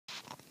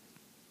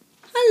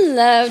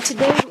Hello,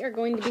 today we are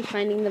going to be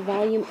finding the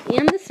volume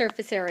and the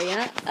surface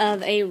area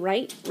of a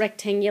right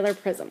rectangular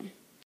prism.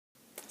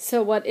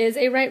 So what is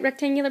a right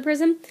rectangular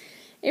prism?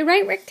 A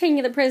right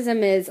rectangular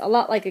prism is a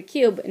lot like a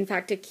cube. In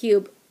fact, a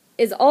cube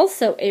is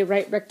also a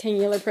right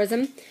rectangular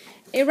prism.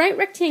 A right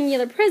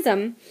rectangular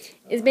prism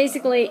is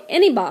basically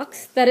any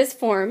box that is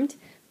formed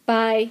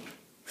by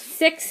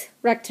 6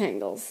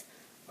 rectangles.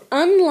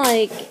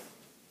 Unlike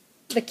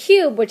the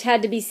cube, which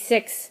had to be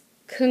 6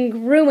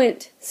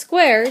 congruent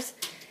squares,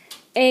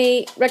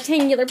 a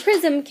rectangular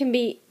prism can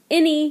be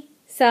any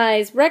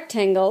size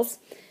rectangles.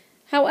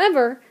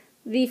 However,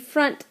 the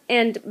front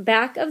and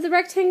back of the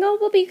rectangle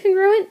will be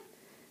congruent,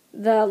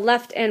 the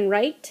left and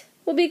right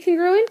will be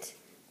congruent,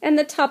 and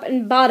the top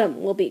and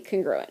bottom will be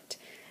congruent,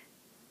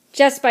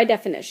 just by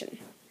definition.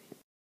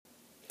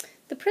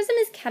 The prism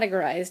is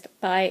categorized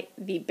by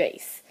the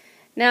base.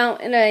 Now,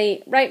 in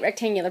a right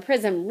rectangular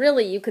prism,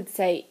 really you could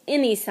say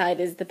any side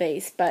is the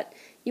base, but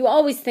you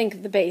always think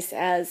of the base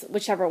as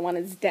whichever one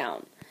is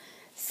down.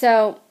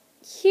 So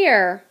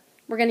here,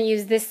 we're going to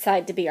use this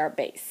side to be our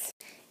base.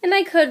 And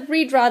I could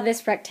redraw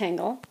this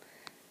rectangle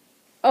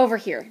over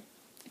here,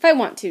 if I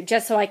want to,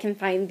 just so I can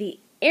find the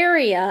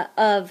area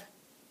of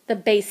the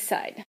base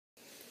side.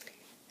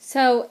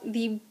 So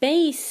the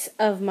base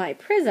of my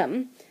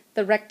prism,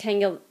 the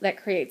rectangle that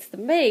creates the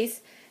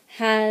base,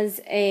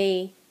 has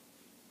a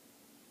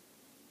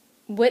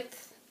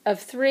width of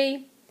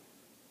 3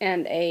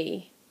 and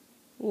a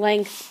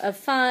length of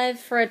 5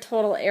 for a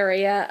total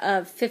area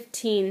of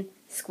 15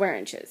 square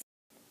inches.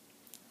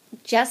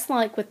 Just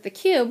like with the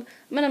cube,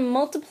 I'm going to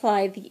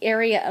multiply the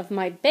area of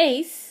my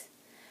base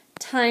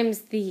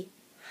times the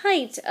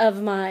height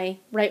of my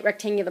right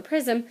rectangular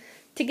prism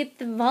to get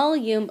the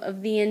volume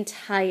of the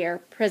entire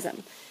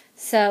prism.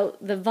 So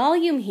the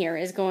volume here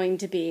is going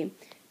to be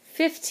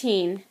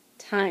 15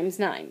 times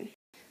 9.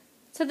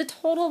 So the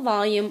total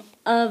volume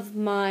of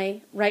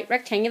my right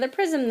rectangular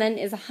prism then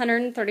is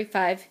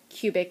 135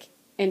 cubic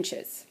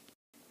inches.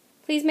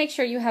 Please make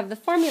sure you have the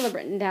formula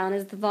written down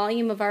as the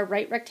volume of our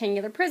right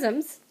rectangular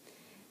prisms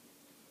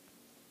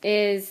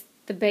is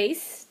the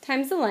base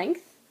times the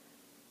length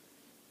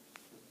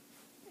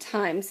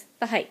times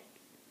the height.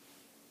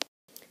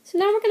 So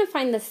now we're going to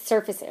find the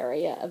surface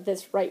area of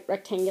this right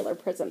rectangular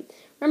prism.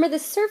 Remember, the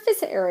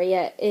surface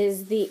area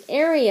is the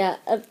area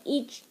of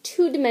each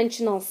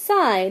two-dimensional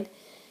side,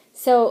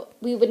 so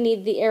we would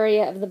need the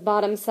area of the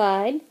bottom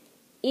side,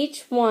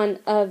 each one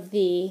of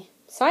the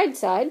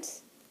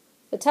sides,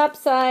 the top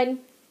side,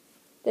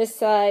 this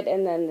side,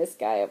 and then this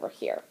guy over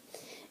here.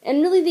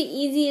 And really the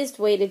easiest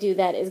way to do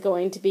that is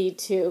going to be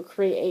to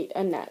create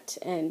a net.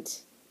 And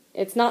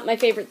it's not my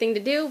favorite thing to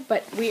do,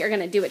 but we are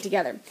going to do it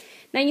together.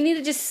 Now you need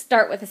to just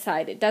start with a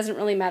side. It doesn't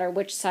really matter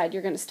which side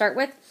you're going to start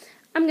with.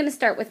 I'm going to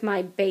start with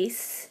my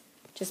base,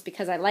 just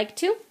because I like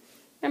to.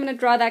 I'm going to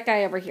draw that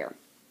guy over here.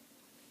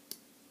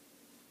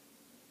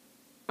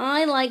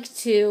 I like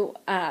to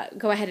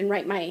go ahead and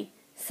write my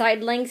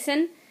side lengths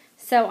in.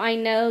 So I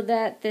know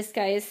that this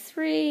guy is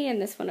 3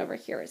 and this one over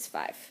here is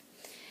 5.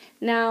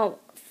 Now,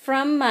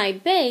 from my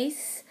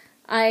base,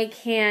 I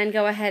can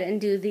go ahead and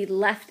do the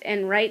left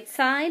and right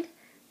side.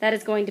 That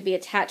is going to be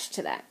attached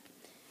to that.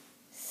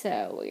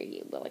 So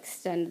we will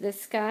extend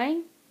this guy.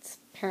 It's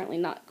apparently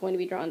not going to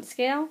be drawn to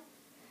scale.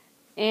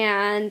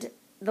 And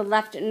the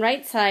left and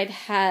right side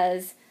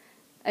has,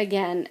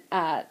 again,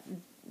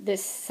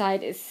 this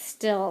side is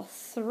still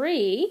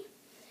 3.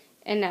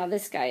 And now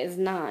this guy is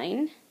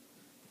 9.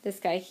 This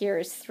guy here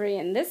is 3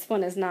 and this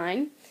one is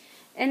 9.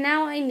 And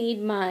now I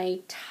need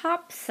my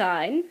top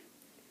side,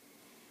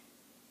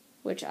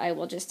 which I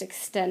will just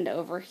extend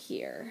over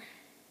here.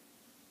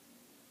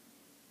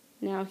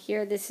 Now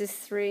here this is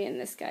 3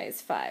 and this guy is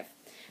 5.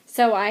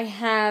 So I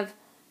have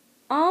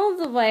all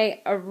the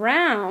way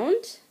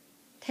around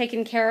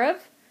taken care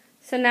of.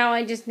 So now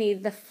I just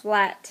need the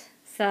flat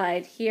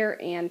side here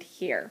and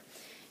here.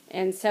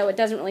 And so it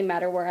doesn't really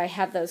matter where I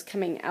have those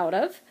coming out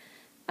of.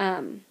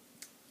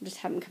 Just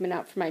have them coming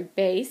out from my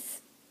base.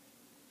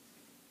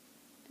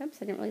 Oops,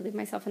 I didn't really leave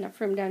myself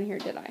enough room down here,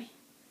 did I?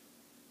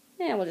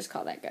 Yeah, we'll just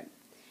call that good.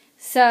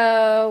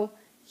 So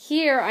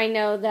here I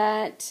know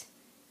that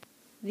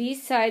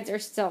these sides are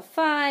still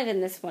 5,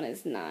 and this one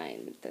is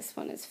 9. This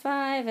one is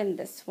 5, and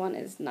this one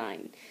is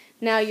 9.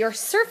 Now your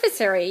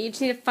surface area, you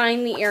just need to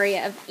find the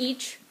area of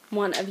each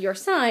one of your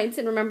sides.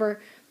 And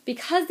remember,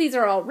 because these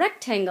are all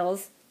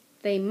rectangles,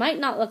 they might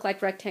not look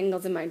like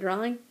rectangles in my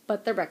drawing,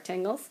 but they're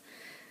rectangles.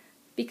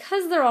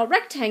 Because they're all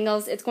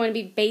rectangles, it's going to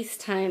be base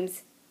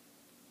times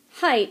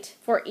height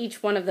for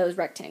each one of those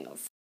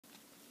rectangles.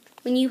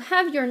 When you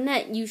have your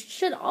net, you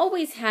should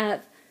always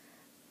have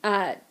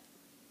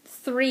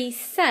 3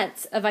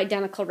 sets of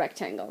identical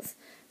rectangles.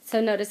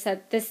 So notice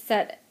that this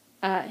set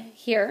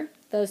here,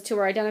 those two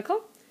are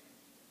identical.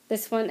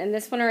 This one and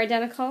this one are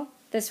identical.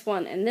 This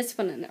one and this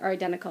one are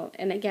identical.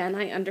 And again,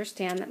 I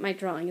understand that my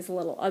drawing is a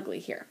little ugly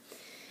here.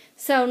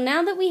 So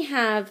now that we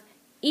have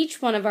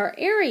each one of our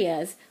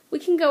areas, we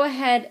can go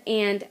ahead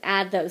and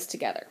add those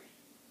together.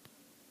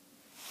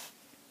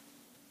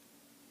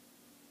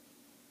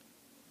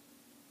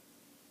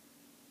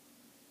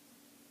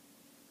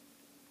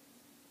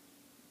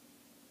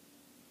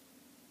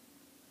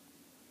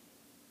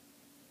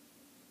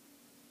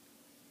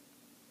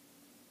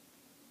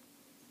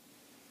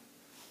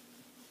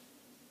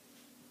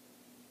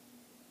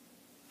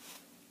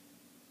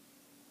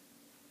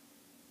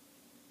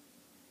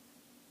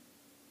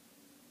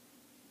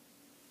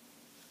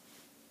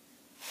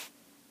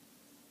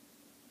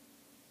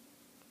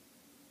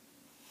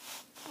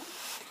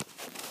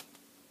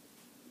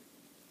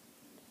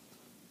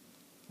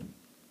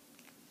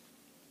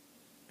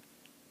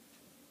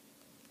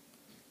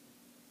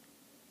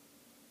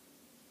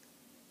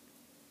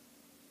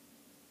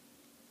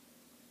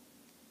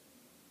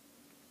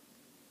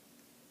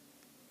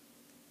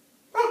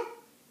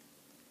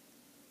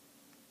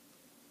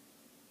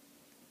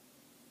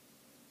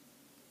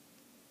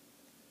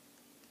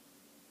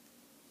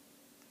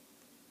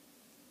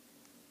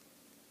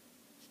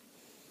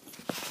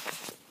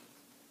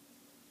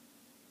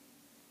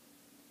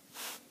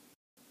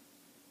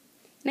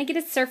 And I get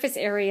a surface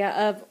area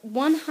of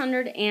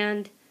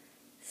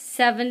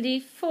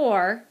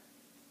 174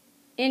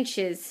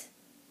 inches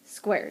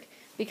squared.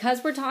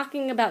 Because we're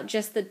talking about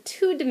just the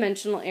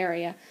two-dimensional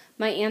area,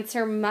 my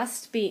answer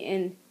must be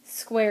in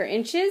square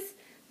inches,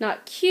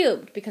 not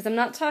cubed, because I'm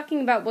not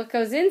talking about what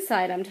goes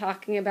inside, I'm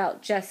talking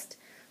about just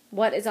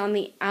what is on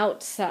the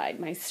outside,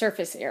 my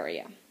surface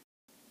area.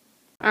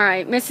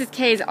 Alright, Mrs.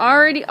 K is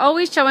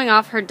always showing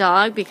off her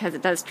dog because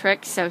it does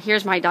tricks, so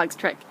here's my dog's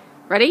trick.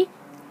 Ready?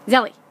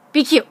 Zelly,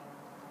 be cute.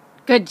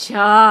 Good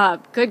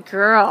job. Good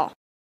girl.